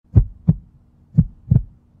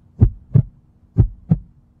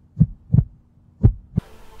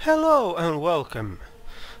Hello and welcome.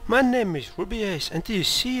 My name is Rubyace and this is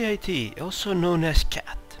c.a.t, also known as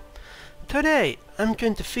c.a.t. Today I'm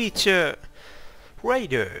going to feature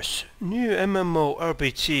RaiderZ, new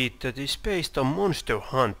MMORPG that is based on monster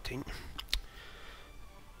hunting.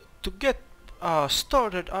 To get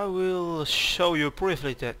started, I will show you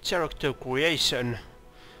briefly the character creation.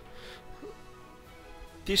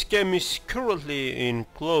 This game is currently in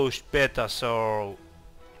closed beta, so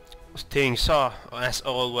things are, as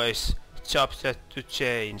always, subject to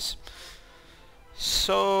change.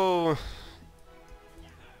 So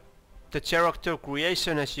the character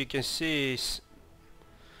creation, as you can see, is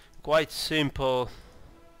quite simple.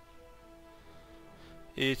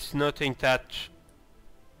 It's nothing that,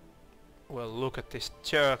 well, look at this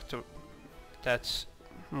character. That's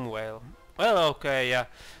okay, yeah,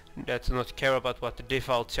 let's not care about what the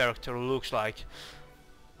default character looks like.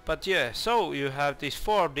 But yeah, so you have these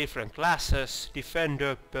 4 different classes: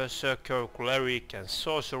 Defender, Berserker, Cleric and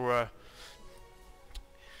Sorcerer.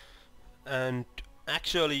 And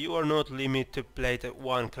actually you are not limited to play the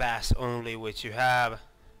one class only which you have.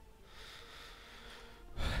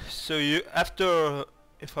 So you,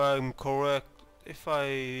 if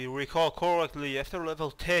I recall correctly, after level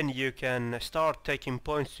 10 you can start taking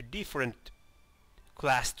points to different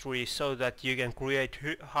class trees so that you can create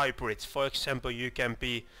hybrids. For example, you can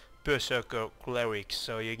be Berserker Cleric,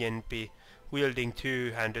 so you can be wielding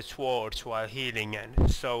 2-handed swords while healing and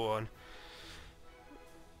so on.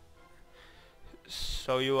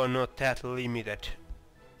 So you are not that limited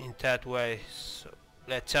in that way. So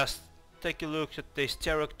let's just take a look at this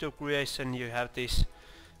character creation. You have these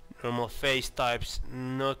normal face types,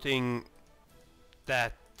 nothing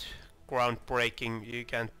that groundbreaking. You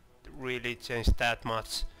can't really change that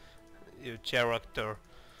much your character,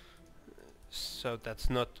 so that's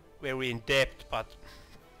not very in depth, but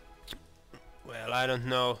well, I don't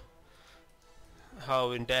know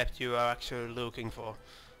how in depth you are actually looking for.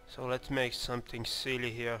 So let's make something silly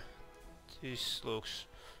here. This looks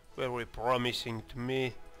very promising to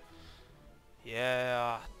me.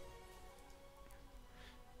 Yeah.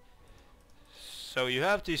 So you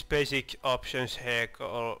have these basic options: hair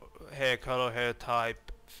color, hair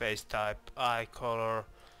type, face type, eye color,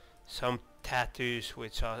 some tattoos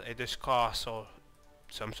which are either scars or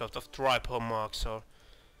some sort of tribal marks or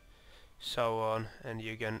so on, and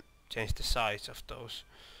you can change the size of those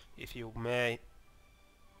if you may.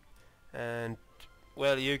 And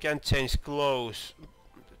well, you can change clothes,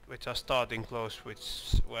 which are starting clothes,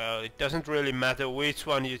 which, well, it doesn't really matter which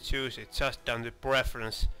one you choose, it's just down to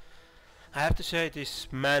preference. I have to say this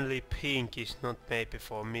manly pink is not maybe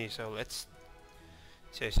for me, so let's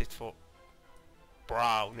change it for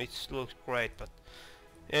brown. It looks great, but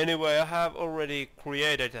anyway, I have already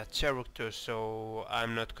created a character, so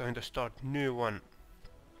I'm not going to start a new one.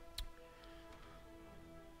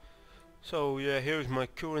 So yeah, here's my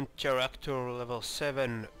current character, level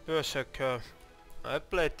 7 Berserker. I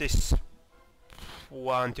played this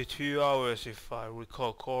 1 to 2 hours if I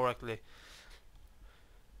recall correctly.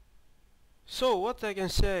 So what I can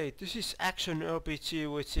say, this is action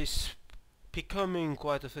RPG which is becoming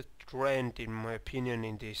quite of a trend in my opinion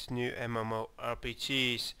in these new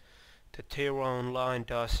MMORPGs. The Terra Online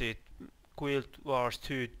does it, Guild Wars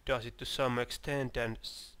 2 does it to some extent, and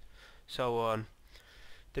so on.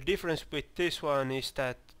 The difference with this one is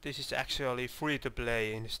that this is actually free to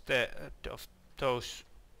play instead of those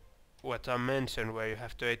what I mentioned, where you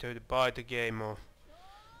have to either buy the game or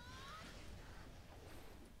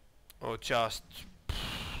just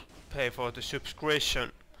pay for the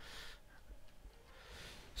subscription.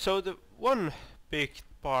 So the one big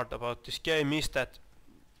part about this game is that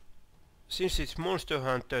since it's Monster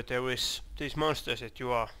Hunter, there is these monsters that you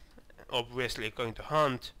are obviously going to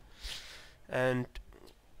hunt, and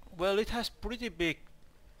well, it has pretty big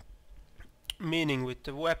meaning with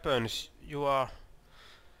the weapons. You are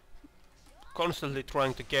constantly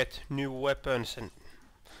trying to get new weapons, and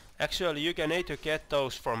actually you can either get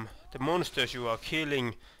those from the monsters you are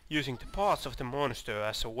killing using the parts of the monster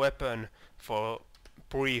as a weapon for a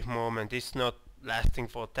brief moment. It's not lasting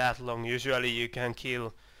for that long. Usually you can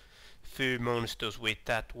kill few monsters with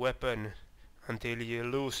that weapon until you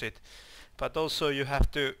lose it, but also you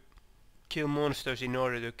have to kill monsters in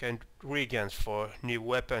order to get reagents for new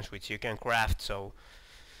weapons which you can craft. So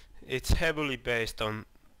it's heavily based on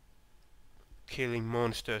killing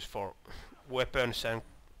monsters for weapons and,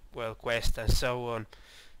 well, quests and so on.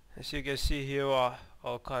 As you can see, here are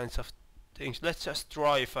all kinds of things. Let's just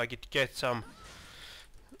try if I could get some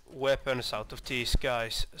weapons out of these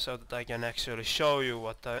guys so that I can actually show you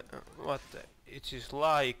what it is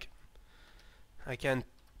like. I can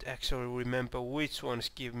actually remember which ones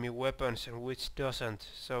give me weapons and which doesn't,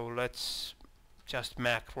 so let's just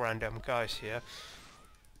make random guys here.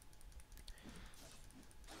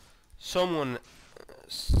 Someone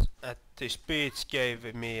at this beach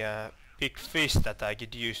gave me a big fish that I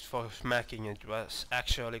could use for smacking. It was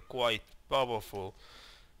actually quite powerful.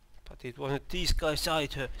 But it wasn't these guys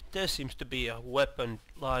either. There seems to be a weapon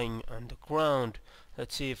lying on the ground.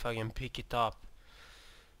 Let's see if I can pick it up.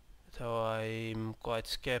 Though I'm quite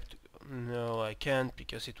skeptical. No, I can't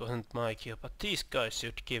because it wasn't my kill. But these guys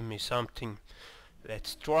should give me something.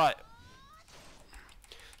 Let's try.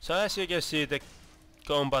 So as you can see, the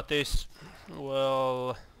combat is,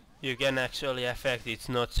 well, you can actually affect it. It's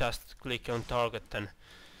not just click on target and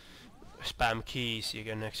spam keys. You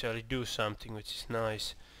can actually do something, which is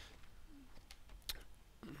nice.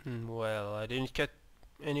 Well, I didn't get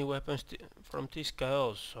any weapons from this guy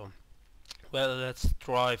also. Well, let's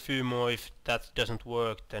try a few more. If that doesn't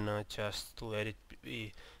work, then I just let it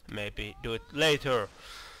be. Maybe do it later.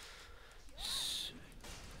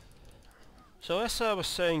 So as I was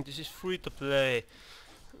saying, this is free-to-play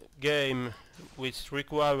game which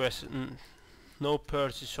requires no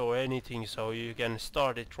purchase or anything, so you can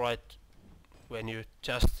start it right when you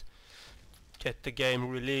just get the game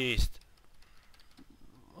released.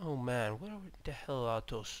 Oh man, where the hell are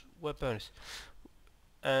those weapons?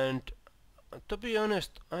 And to be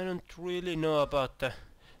honest, I don't really know about the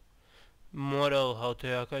model, how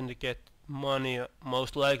they are going to get money.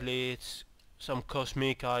 Most likely it's some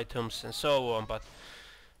cosmetic items and so on, but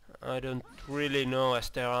I don't really know, as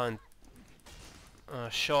there aren't a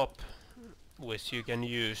shop which you can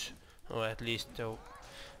use, or at least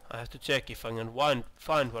I have to check if I can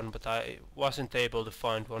find one, but I wasn't able to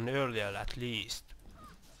find one earlier at least.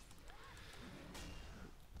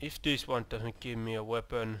 If this one doesn't give me a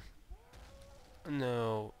weapon,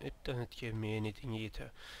 no, it doesn't give me anything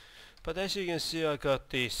either. But as you can see, I got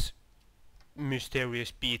this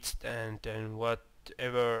mysterious beach stand and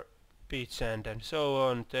whatever beach stand and so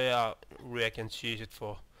on. They are I can use it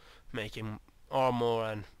for making armor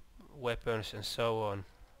and weapons and so on.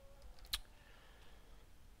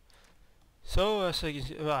 So as I can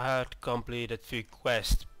see, I had completed few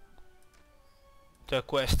quests. The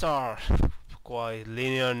quests are quite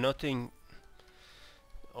linear, nothing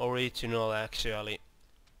original actually.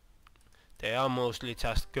 They are mostly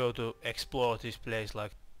just go to explore this place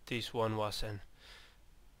like this one was and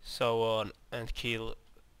so on, and kill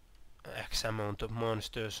X amount of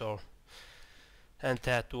monsters or and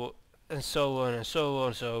that and so on and so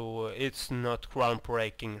on, so it's not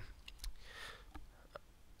groundbreaking.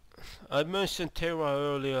 I mentioned Terra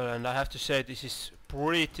earlier, and I have to say this is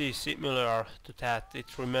pretty similar to that.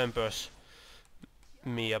 It remembers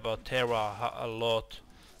me about Terra a lot.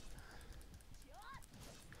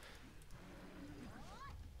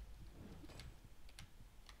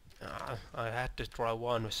 I had to try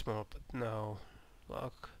one more, but no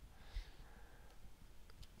luck.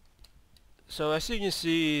 So as you can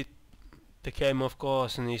see, the game of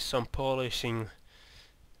course needs some polishing.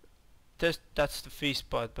 That's the fish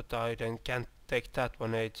part, but I then can't take that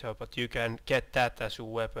one either, but you can get that as a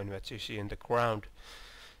weapon that you see in the ground.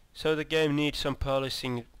 So the game needs some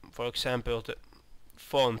polishing. For example, the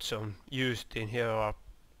fonts used in here are,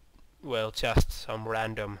 well, just some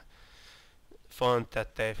random font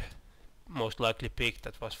that they've most likely picked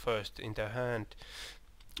that was first in their hand.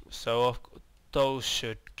 So those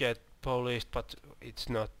should get polished, but it's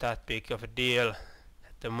not that big of a deal.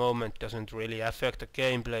 At the moment doesn't really affect the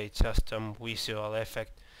gameplay, it's just some visual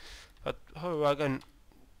effect. But how I can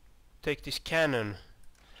take this cannon,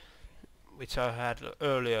 which I had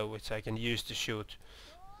earlier, which I can use to shoot.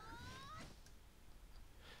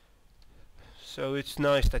 So it's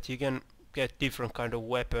nice that you can get different kind of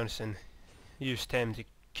weapons and use them to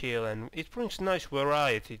kill, and it brings nice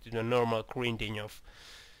variety to the normal grinding of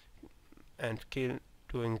and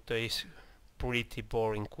doing these pretty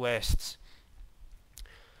boring quests.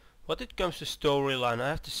 When it comes to storyline, I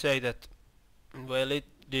have to say that, well, it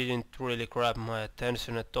didn't really grab my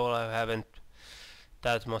attention at all. I haven't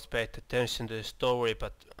that much paid attention to the story,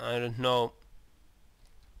 but I don't know.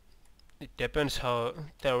 It depends how.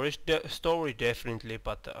 There is the story definitely,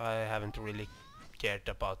 but I haven't really cared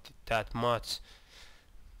about it that much.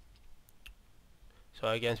 So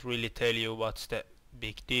I can't really tell you what's the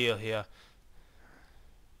big deal here.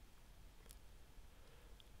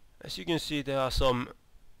 As you can see, there are some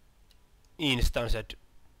instanced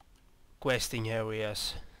questing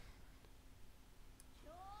areas.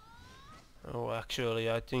 Oh, actually,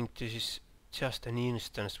 I think this is just an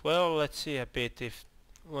instance. Well, let's see a bit if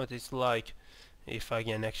what it's like. if I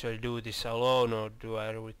can actually do this alone, or do I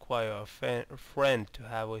require a friend to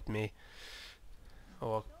have with me,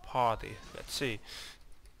 or a party. Let's see.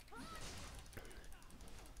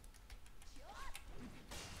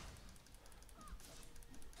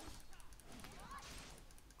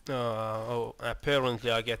 Oh, apparently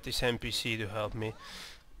I get this NPC to help me.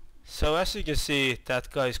 So as you can see, that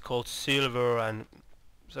guy is called Silver, and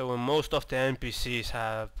so most of the NPCs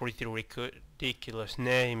have pretty ridiculous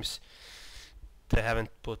names. They haven't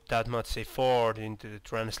put that much effort into the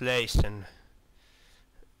translation,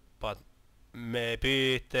 but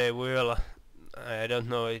maybe they will. I don't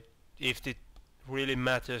know if it really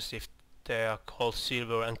matters if they are called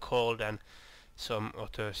Silver and Cold and some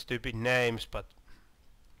other stupid names, but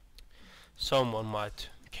someone might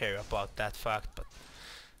care about that fact.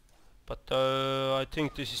 But I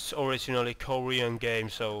think this is originally Korean game,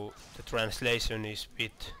 so the translation is a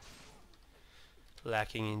bit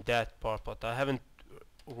lacking in that part, but I haven't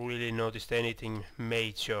really noticed anything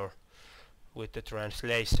major with the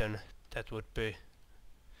translation that would be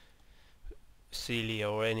silly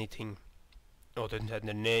or anything other than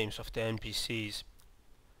the names of the NPCs.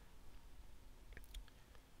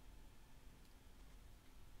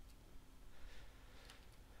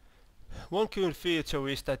 One cool feature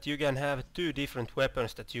is that you can have two different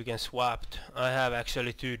weapons that you can swap. I have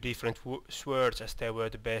actually two different swords, as they were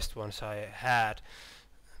the best ones I had.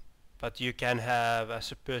 But you can have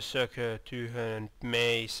as a berserker two-hand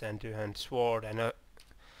mace and two-hand sword,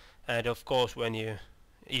 and of course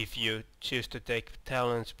if you choose to take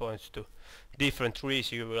talent points to different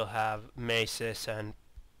trees, you will have maces and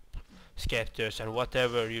scepters and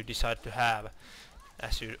whatever you decide to have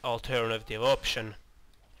as your alternative option.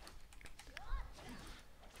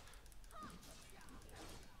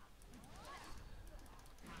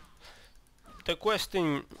 The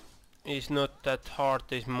questing is not that hard.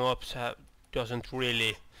 These mobs doesn't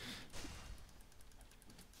really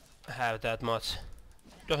have that much,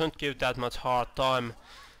 doesn't give that much hard time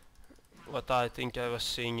what I think I was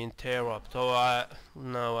seeing in Terra, though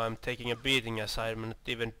now I'm taking a beating as I'm not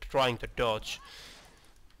even trying to dodge.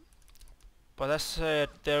 But as said,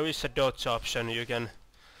 there is a dodge option. You can,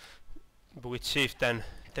 with shift and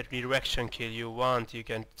the direction kill you want, you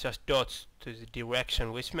can just dodge to the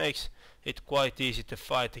direction, which makes it quite easy to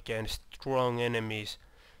fight against strong enemies,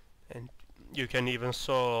 and you can even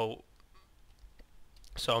solo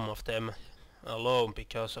some of them alone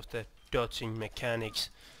because of the dodging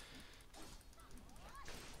mechanics.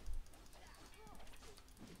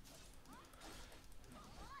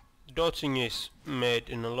 Dodging is made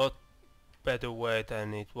in a lot better way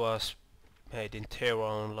than it was made in Terra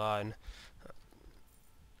Online.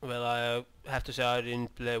 Well, I have to say I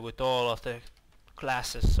didn't play with all of the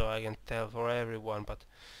classes, so I can tell for everyone, but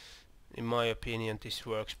in my opinion this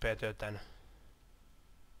works better than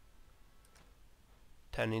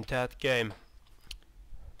in that game.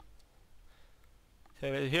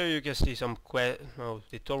 So here you can see some no,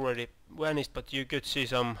 it already vanished, but you could see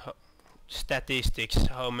some statistics,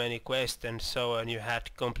 how many quests and so on you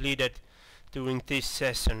had completed during this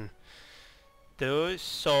session. There is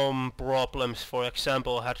some problems. For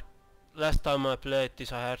example, last time I played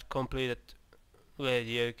this, I had completed, well,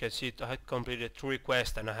 you can see I had completed 3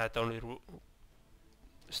 quests and I had only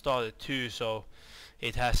started 2, so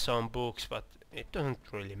it has some bugs, but it doesn't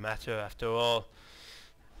really matter after all.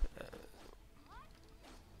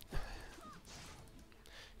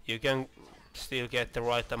 You can still get the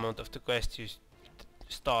right amount of the quests you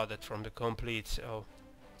started from the complete, so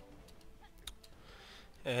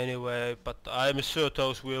anyway, but I'm sure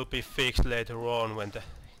those will be fixed later on when the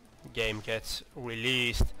game gets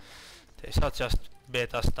released. These are just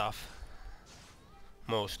beta stuff,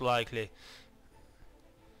 most likely.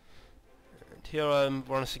 And here I'm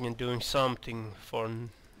once again doing something for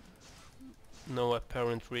no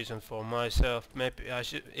apparent reason for myself. Maybe I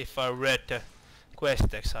should, if I read the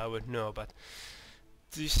quest text I would know, but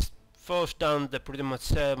this falls down the pretty much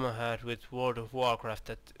same I had with World of Warcraft,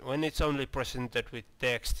 that when it's only presented with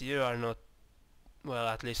text, you are not, well,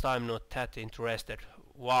 at least I'm not that interested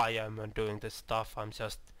why I'm doing this stuff. I'm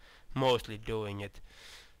just mostly doing it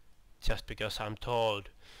just because I'm told.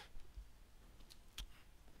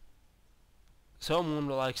 Someone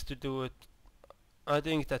likes to do it. I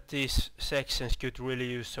think that these sections could really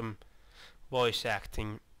use some voice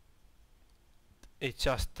acting. It's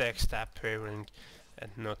just text appearing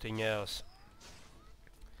and nothing else.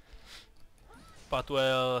 But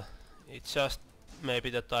well, it's just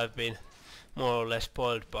maybe that I've been more or less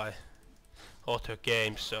spoiled by other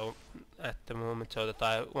games, so at the moment, so that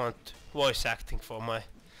I want voice acting for my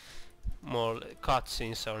more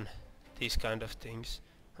cutscenes on these kind of things.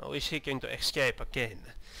 Oh, is he going to escape again?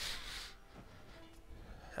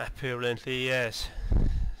 Apparently yes.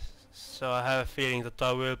 So I have a feeling that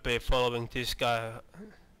I will be following this guy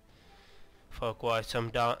for quite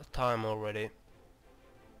some time already.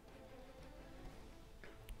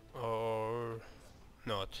 Or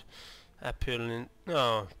not. Apparently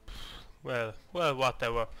no. Well,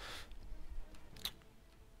 whatever.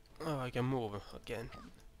 Oh, I can move again.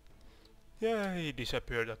 Yeah, he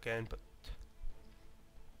disappeared again, but...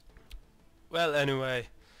 Well, anyway.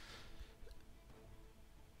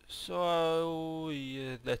 So,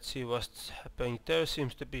 yeah, let's see what's happening. There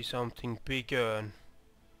seems to be something bigger and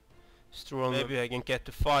stronger. Maybe I can get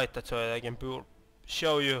to fight that so I can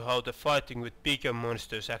show you how the fighting with bigger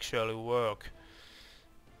monsters actually work.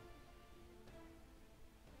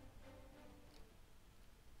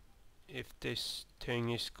 If this thing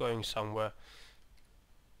is going somewhere.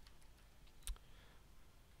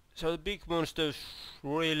 So the big monsters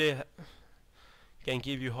really can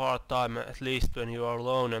give you hard time, at least when you are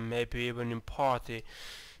alone and maybe even in party.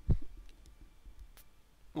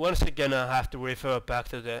 Once again I have to refer back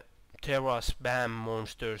to the Terra spam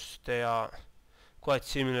monsters. They are quite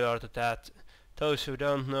similar to that. Those who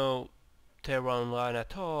don't know Terra Online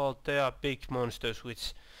at all, they are big monsters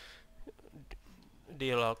which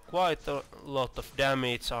deal quite a lot of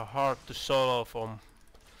damage, are hard to solo for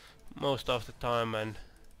most of the time and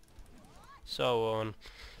so on.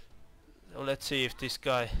 So let's see if this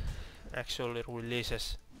guy actually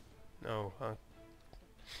releases. No,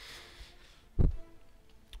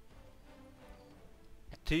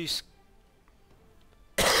 these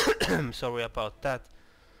sorry about that.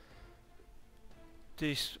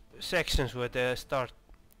 These sections where they start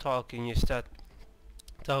talking is that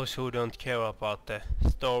those who don't care about the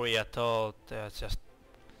story at all, they're just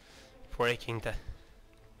breaking the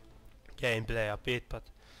gameplay a bit, but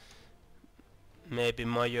maybe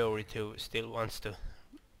majority still wants to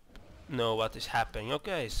know what is happening.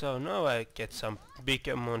 Okay, so now I get some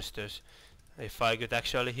bigger monsters, if I could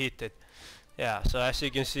actually hit it. Yeah, so as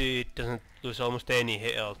you can see, it doesn't lose almost any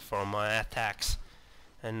health from my attacks,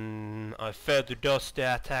 and I failed to dodge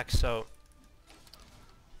the attack. So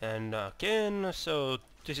and again, so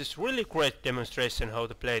this is really great demonstration how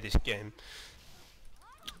to play this game.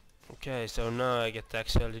 Okay, so now I get to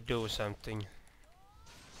actually do something.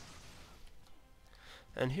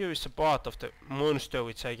 And here is a part of the monster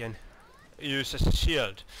which I can use as a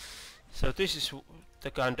shield. So this is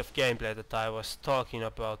the kind of gameplay that I was talking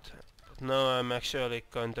about. But now I'm actually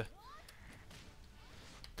going to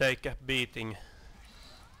take a beating.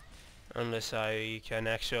 Unless I can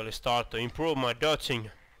actually start to improve my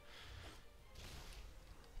dodging.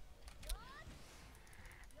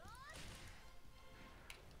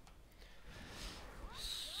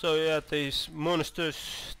 So yeah, these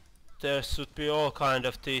monsters, there should be all kind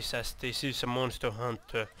of these, as this is a Monster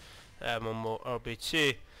Hunter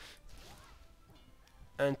MMORPG.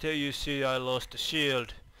 And there you see I lost the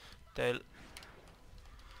shield.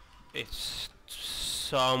 It's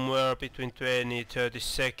somewhere between 20-30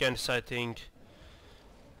 seconds, I think.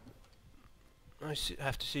 I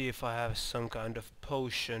have to see if I have some kind of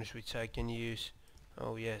potions which I can use.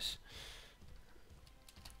 Oh yes.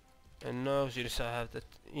 And now since I have that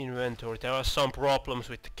inventory, there are some problems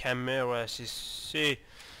with the camera, as you see,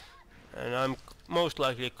 and I'm most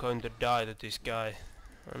likely going to die to this guy,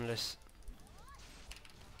 unless...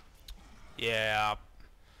 Yeah,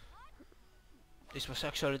 this was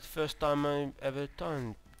actually the first time I ever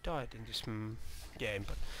died in this game,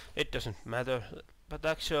 but it doesn't matter. But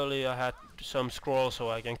actually I had some scroll so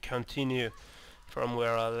I can continue from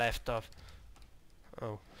where I left off.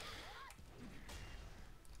 Oh.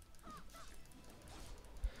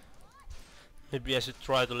 Maybe I should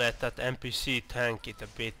try to let that NPC tank it a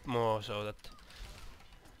bit more so that...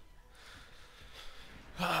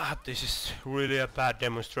 this is really a bad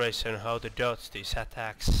demonstration how to dodge these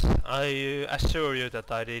attacks. I assure you that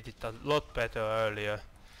I did it a lot better earlier.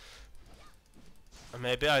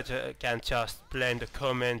 Maybe I can just blame the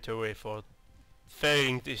commentary for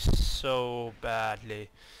failing this so badly.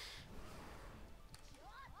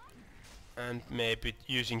 And maybe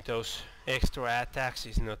using those extra attacks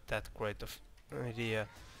is not that great of idea.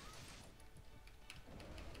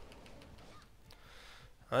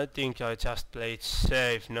 I think I just play it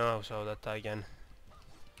safe now so that I can...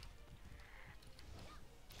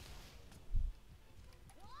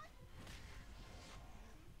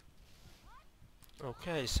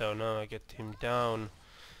 Okay, so now I get him down.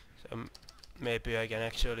 So maybe I can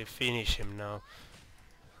actually finish him now.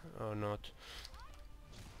 Or not.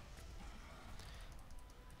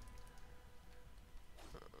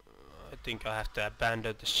 I think I have to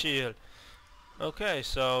abandon the shield. Okay,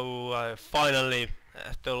 so I finally,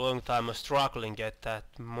 after a long time of struggling, get that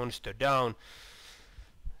monster down.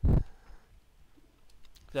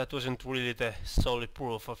 That wasn't really the solid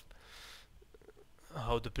proof of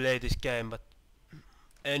how to play this game, but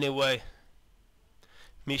anyway,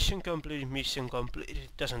 mission completed, mission completed.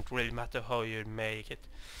 It doesn't really matter how you make it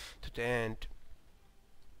to the end.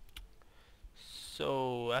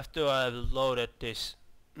 So after I've loaded this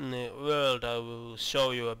world, I will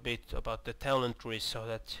show you a bit about the talent trees so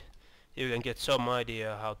that you can get some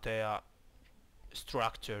idea how they are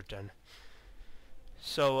structured and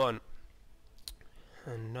so on.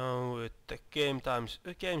 And now the game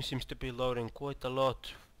seems to be loading quite a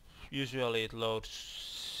lot. Usually it loads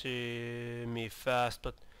semi-fast,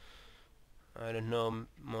 but I don't know,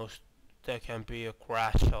 there can be a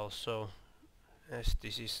crash also, as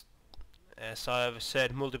this is, as I've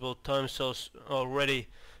said multiple times, so already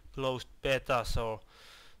closed beta, so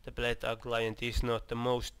the beta client is not the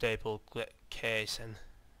most stable case, and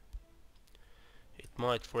it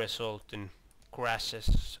might result in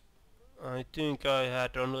crashes. I think I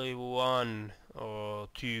had only one or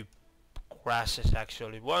two crashes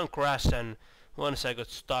actually. One crash, and once I got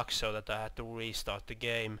stuck so that I had to restart the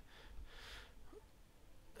game.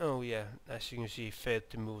 Oh yeah, as you can see, failed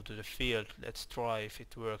to move to the field. Let's try if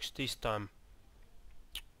it works this time.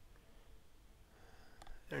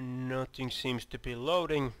 And nothing seems to be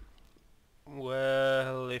loading.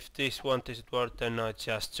 Well, if this one doesn't work, then I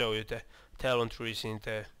just show you the talent trees in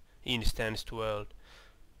the instanced world.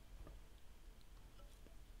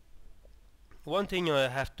 One thing I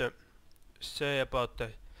have to say about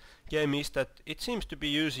the game is that it seems to be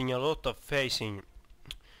using a lot of phasing.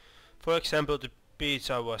 For example, the beach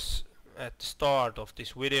I was at the start of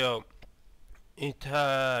this video, it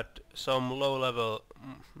had some low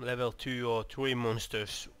level 2 or 3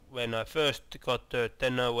 monsters when I first got there.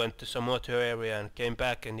 Then I went to some other area and came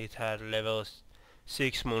back and it had level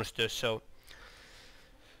 6 monsters. So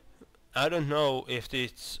I don't know if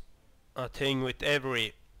it's a thing with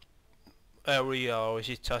every area or is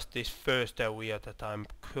it just this first area that I'm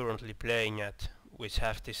currently playing at, which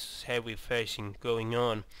have this heavy phasing going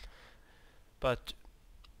on. But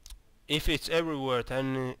if it's everywhere,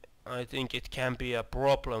 then I think it can be a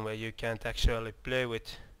problem where you can't actually play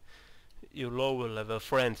with your lower level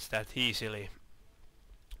friends that easily.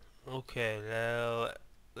 Okay, well,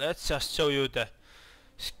 let's just show you the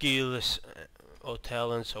skills or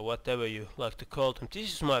talents or whatever you like to call them.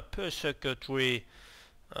 This is my berserker tree.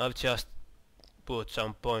 I've just put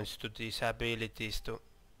some points to these abilities to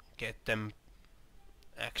get them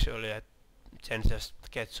actually, then just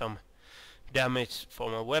get some damage for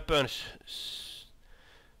my weapons.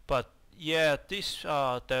 But yeah, these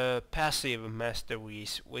are the passive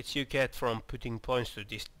masteries which you get from putting points to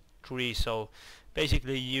this tree. So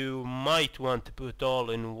basically you might want to put all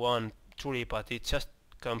in one tree, but it just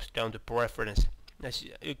comes down to preference. As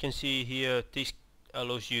you can see here, this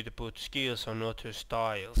allows you to put skills on other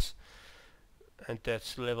styles, and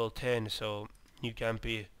that's level 10, so you can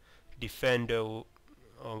be defender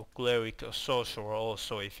or cleric or sorcerer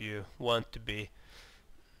also if you want to be.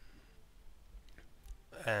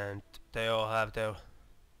 And they all have their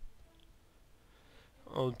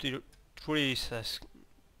own trees as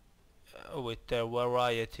with their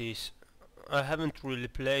varieties. I haven't really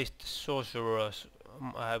played sorcerers.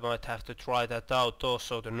 I might have to try that out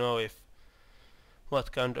also to know if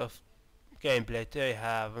what kind of gameplay they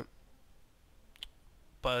have.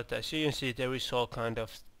 But as you can see, there is all kind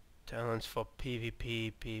of talents for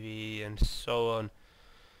PvP, PvE and so on.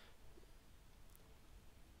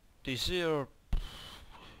 These are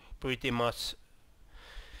pretty much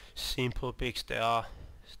simple picks. They are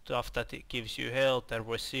stuff that it gives you health and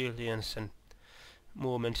resilience and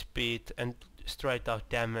movement speed and straight out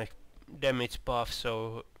damage buff,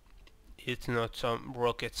 so it's not some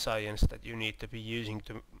rocket science that you need to be using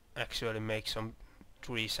to actually make some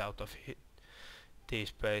trees out of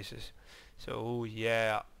these bases. So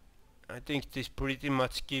yeah, I think this pretty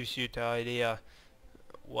much gives you the idea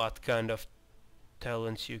what kind of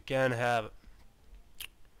talents you can have.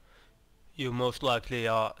 You most likely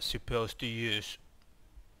are supposed to use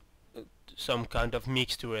some kind of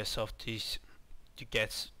mixtures of these to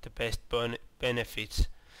get the best benefits,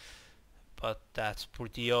 but that's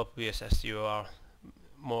pretty obvious as you are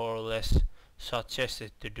more or less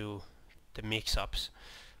suggested to do the mix-ups.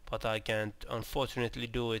 But I can't unfortunately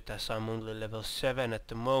do it as I'm only level 7 at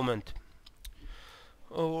the moment.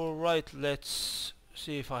 Alright, let's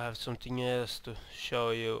see if I have something else to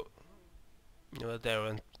show you. Well, there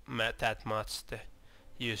aren't that much. The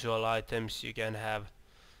usual items you can have,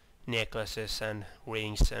 necklaces and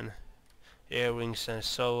rings and earrings and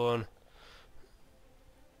so on.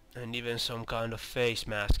 and even some kind of face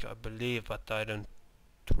mask, I believe, but I don't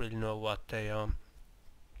really know what they are.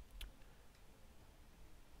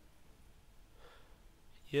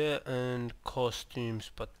 Yeah, and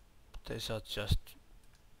costumes, but these are just,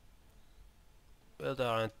 well, there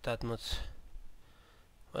aren't that much.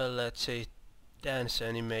 Well, let's say dance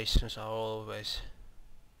animations are always,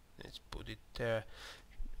 let's put it there,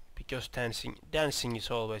 because dancing is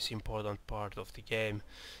always important part of the game.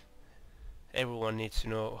 Everyone needs to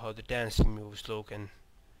know how the dancing moves look, and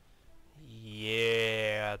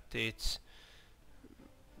yeah, it's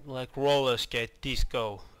like roller skate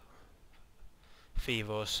disco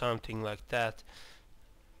fever or something like that.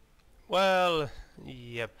 Well,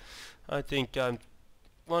 yep, I think I'm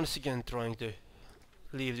once again trying to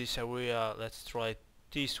leave this area. Let's try it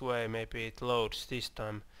this way, maybe it loads this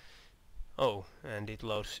time. Oh, and it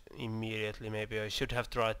loads immediately. Maybe I should have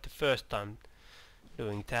tried the first time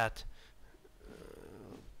doing that.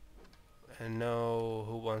 And now,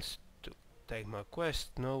 who wants to take my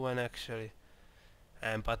quest? No one actually.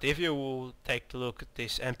 But if you will take a look at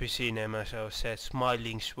this NPC name, as I said,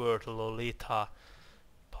 Smiling Sword Lolita,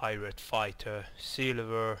 Pirate Fighter,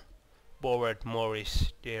 Silver, Bored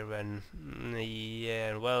Morris, Darren,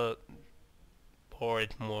 yeah, well,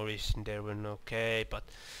 Bored Morris, Darren, okay, but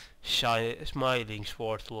Smiling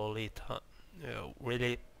Sword Lolita,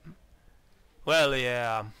 really, well,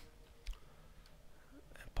 yeah,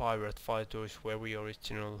 Pirate Fighter is very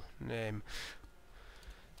original name.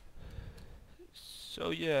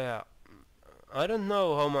 So yeah, I don't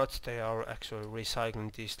know how much they are actually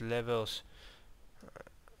recycling these levels.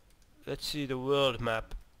 Let's see the world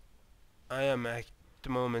map. I am at the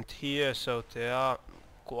moment here, so there are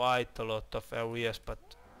quite a lot of areas, but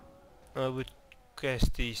I would guess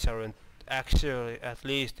these aren't actually, at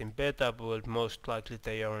least in beta world, most likely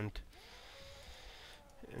they aren't.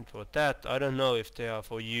 And for that, I don't know if they are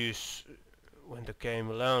for use when the game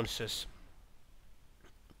launches,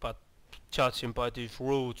 but judging by these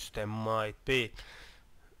routes, they might be.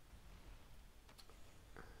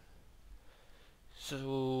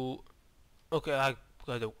 So, okay,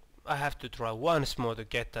 I have to try once more to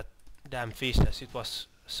get that damn fish, as it was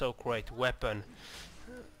so great weapon,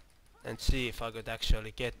 and see if I could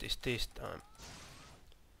actually get this time.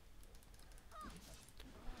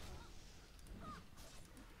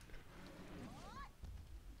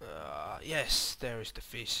 Yes, there is the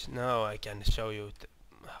fish. Now I can show you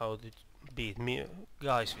how to beat me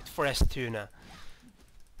guys with fresh tuna.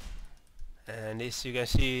 And as you can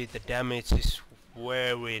see, the damage is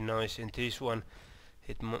very nice in this one.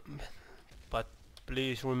 But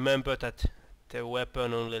please remember that the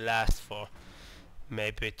weapon only lasts for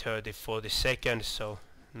maybe 30-40 seconds, so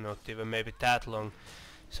not even maybe that long.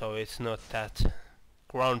 So it's not that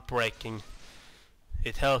groundbreaking.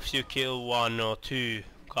 It helps you kill 1 or 2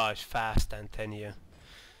 guys fast, and then you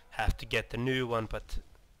have to get a new one, but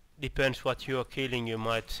depends what you are killing, you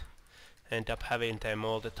might end up having them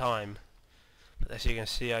all the time. But as you can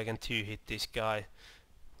see, I can 2-hit this guy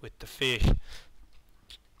with the fish.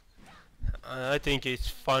 I think it's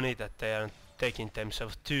funny that they aren't taking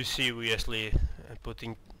themselves too seriously and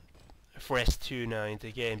putting fresh tuna into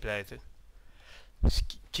gameplay to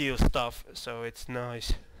kill stuff, so it's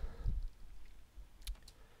nice.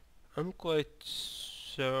 I'm quite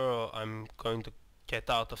sure I'm going to get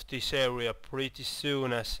out of this area pretty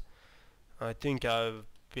soon, as I think I've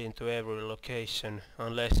been to every location,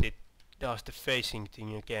 unless it does the facing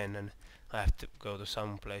thing again and I have to go to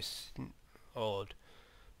some place old.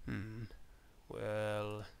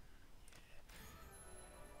 Well,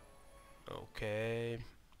 okay,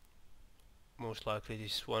 most likely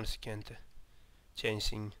this is once again the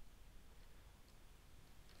changing.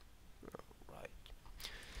 Right.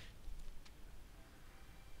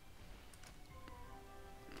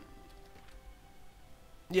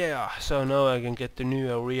 Yeah, so now I can get the new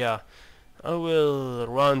area. I will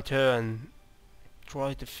run there and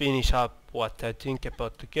try to finish up what I think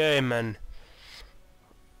about the game, and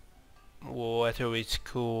whether it's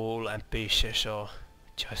cool, ambitious, or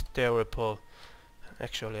just terrible.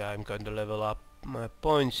 Actually, I'm going to level up my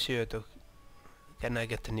points here to can I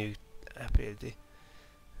get a new ability.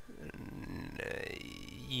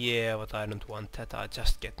 Yeah, but I don't want that, I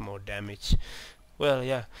just get more damage. Well,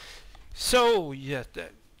 yeah. So, yeah,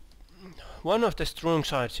 one of the strong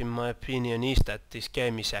sides in my opinion is that this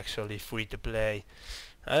game is actually free to play.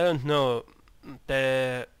 I don't know,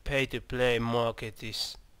 the pay to play market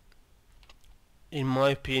is, in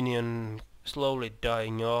my opinion, slowly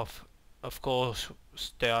dying off. Of course,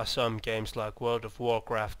 there are some games like World of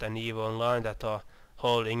Warcraft and EVE Online that are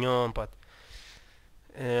holding on, but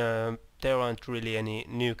there aren't really any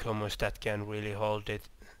newcomers that can really hold it.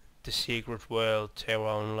 the Secret World, Terra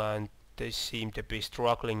Online, they seem to be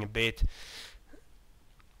struggling a bit,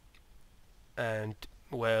 and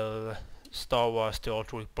well, Star Wars The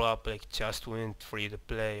Old Republic just went free to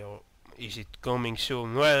play, or is it coming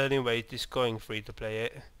soon? Well, anyway, it is going free to play,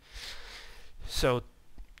 so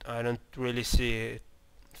I don't really see a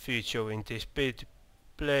future in this pay to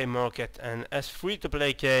play market. And as free to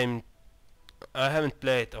play game, I haven't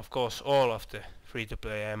played, of course, all of the free to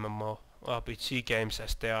play MMO RPG games,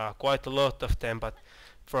 as there are quite a lot of them, but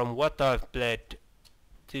from what I've played,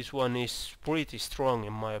 this one is pretty strong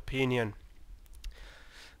in my opinion.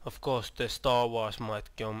 Of course, the Star Wars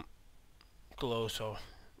might come closer,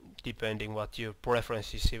 depending what your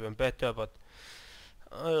preference is, even better, but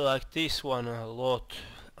I like this one a lot.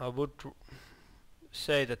 I would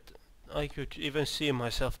say that I could even see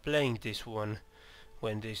myself playing this one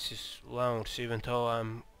when this is launched, even though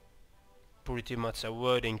I'm pretty much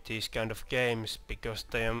avoiding these kind of games because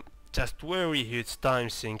they are just very huge time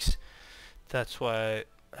sinks. That's why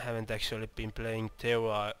I haven't actually been playing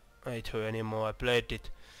Terra 8 anymore. I played it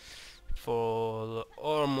for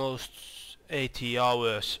almost 80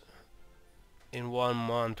 hours in 1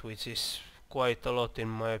 month, which is quite a lot in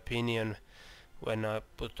my opinion. When I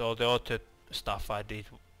put all the other stuff I did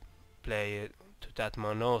play to that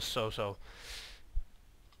month also, so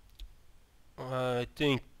I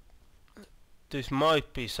think this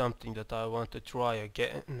might be something that I want to try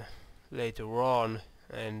again later on,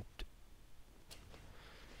 and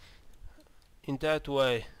in that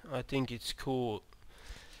way I think it's cool.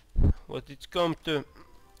 What it's come to,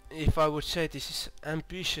 if I would say this is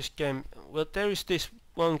ambitious game, well, there is this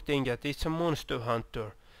one thing, that it's a Monster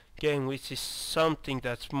Hunter game, which is something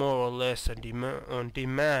that's more or less on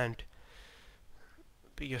demand,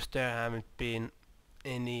 because there haven't been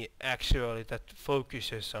any actually that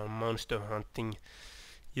focuses on monster hunting.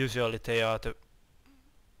 Usually they are the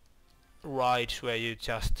rides where you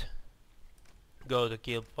just go to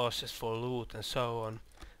kill bosses for loot and so on.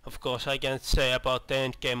 Of course, I can't say about the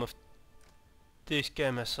end game of this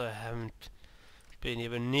game, as I haven't been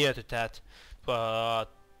even near to that, but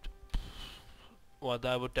what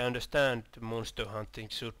I would understand, the monster hunting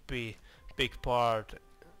should be a big part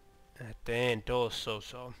at the end also,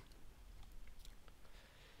 so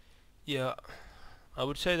yeah, I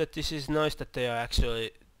would say that this is nice that they are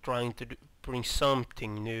actually trying to bring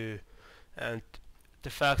something new, and the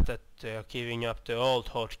fact that they are giving up the old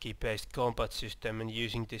hotkey based combat system and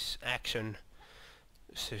using this action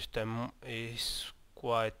system is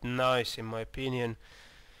quite nice in my opinion.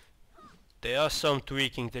 There are some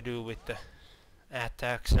tweaking to do with the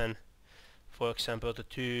attacks, and for example the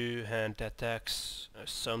two-hand attacks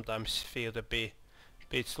sometimes feel to be a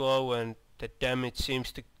bit slow, and the damage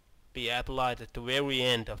seems to be applied at the very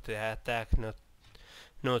end of the attack,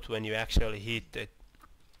 not when you actually hit it.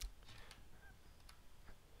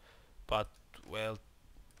 But well,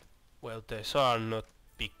 these are not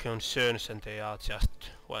big concerns, and they are just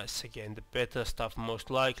once again the better stuff most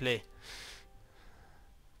likely.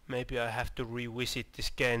 Maybe I have to revisit this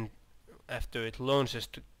game after it launches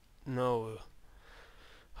to know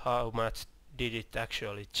how much did it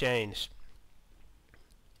actually change.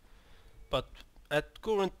 But at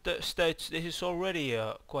current stage this is already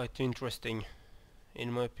quite interesting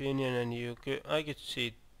in my opinion, and I could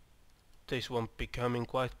see this one becoming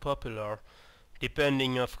quite popular,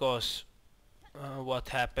 depending of course what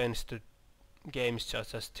happens to games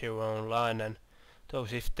such as Terra Online and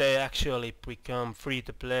those. If they actually become free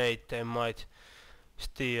to play, they might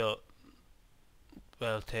steal,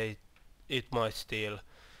 well, it might steal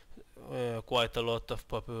quite a lot of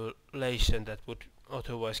population that would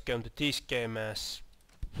otherwise come to this game, as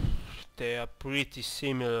they are pretty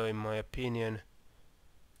similar in my opinion.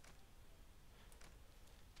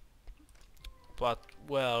 But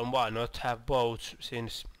well, why not have both,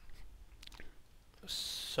 since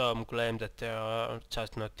some claim that there are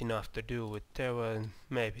just not enough to do with Terra, and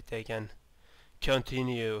maybe they can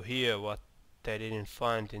continue here what they didn't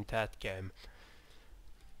find in that game.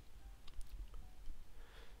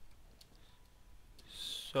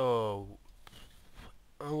 So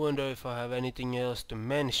I wonder if I have anything else to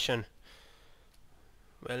mention.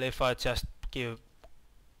 Well, if I just give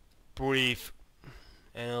brief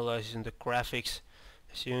analysis on the graphics,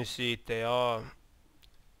 as you can see they are,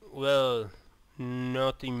 well,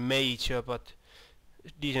 nothing major but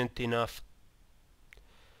decent enough.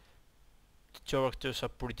 The characters are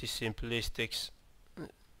pretty simplistic,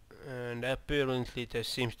 and apparently there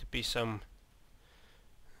seems to be some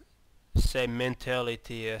same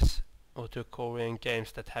mentality as other Korean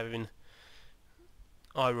games that having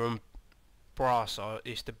iron brass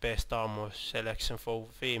is the best armor selection for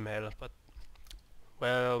female, but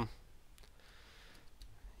well,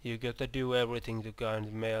 You gotta do everything to gain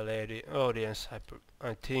the male audience,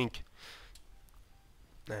 I think.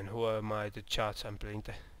 And who am I to judge? I'm playing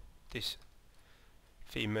this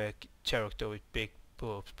female character with big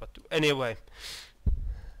boobs. But anyway,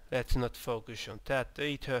 let's not focus on that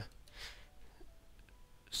either.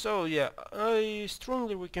 So yeah, I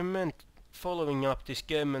strongly recommend following up this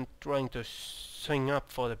game and trying to sign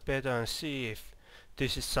up for the beta and see if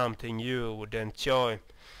this is something you would enjoy.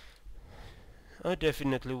 I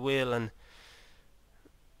definitely will, and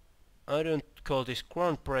I don't call this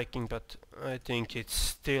groundbreaking, but I think it's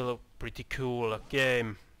still a pretty cool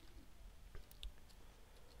game.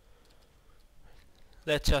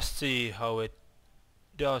 Let's just see how it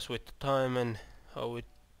does with the time and how it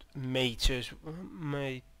matures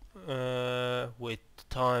with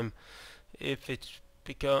time. If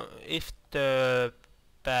the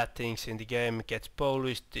bad things in the game gets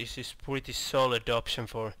polished, this is pretty solid option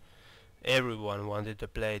for everyone wanted to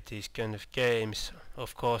play these kind of games.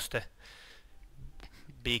 Of course, the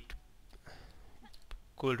big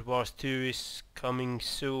Guild Wars 2 is coming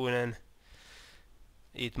soon and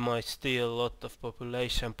it might steal a lot of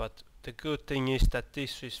population, but the good thing is that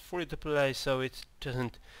this is free to play, so it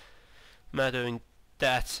doesn't matter in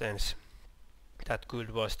that sense that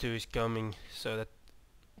Guild Wars 2 is coming, so that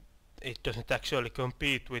it doesn't actually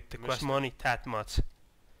compete with the cost money that much.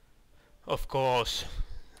 Of course,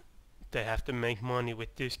 they have to make money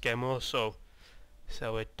with this game also,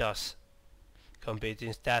 so it does compete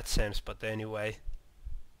in that sense, but anyway,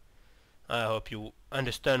 I hope you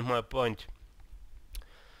understand my point.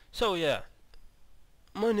 So yeah,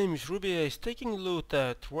 my name is Rubyace, taking a look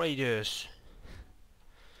at RaiderZ,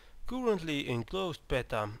 currently in closed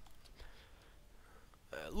beta.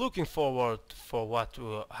 Looking forward for what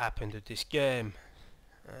will happen to this game,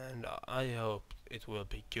 and I hope it will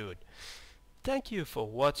be good. Thank you for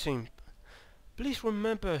watching. Please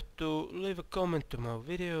remember to leave a comment to my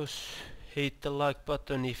videos, hit the like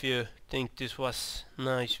button if you think this was a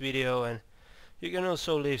nice video, and you can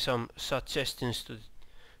also leave some suggestions to the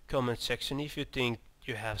comment section if you think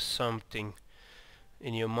you have something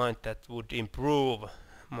in your mind that would improve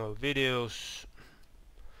my videos.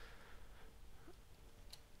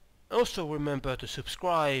 Also remember to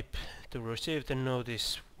subscribe to receive the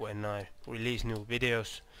notice when I release new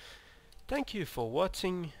videos. Thank you for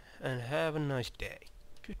watching and have a nice day.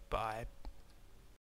 Goodbye.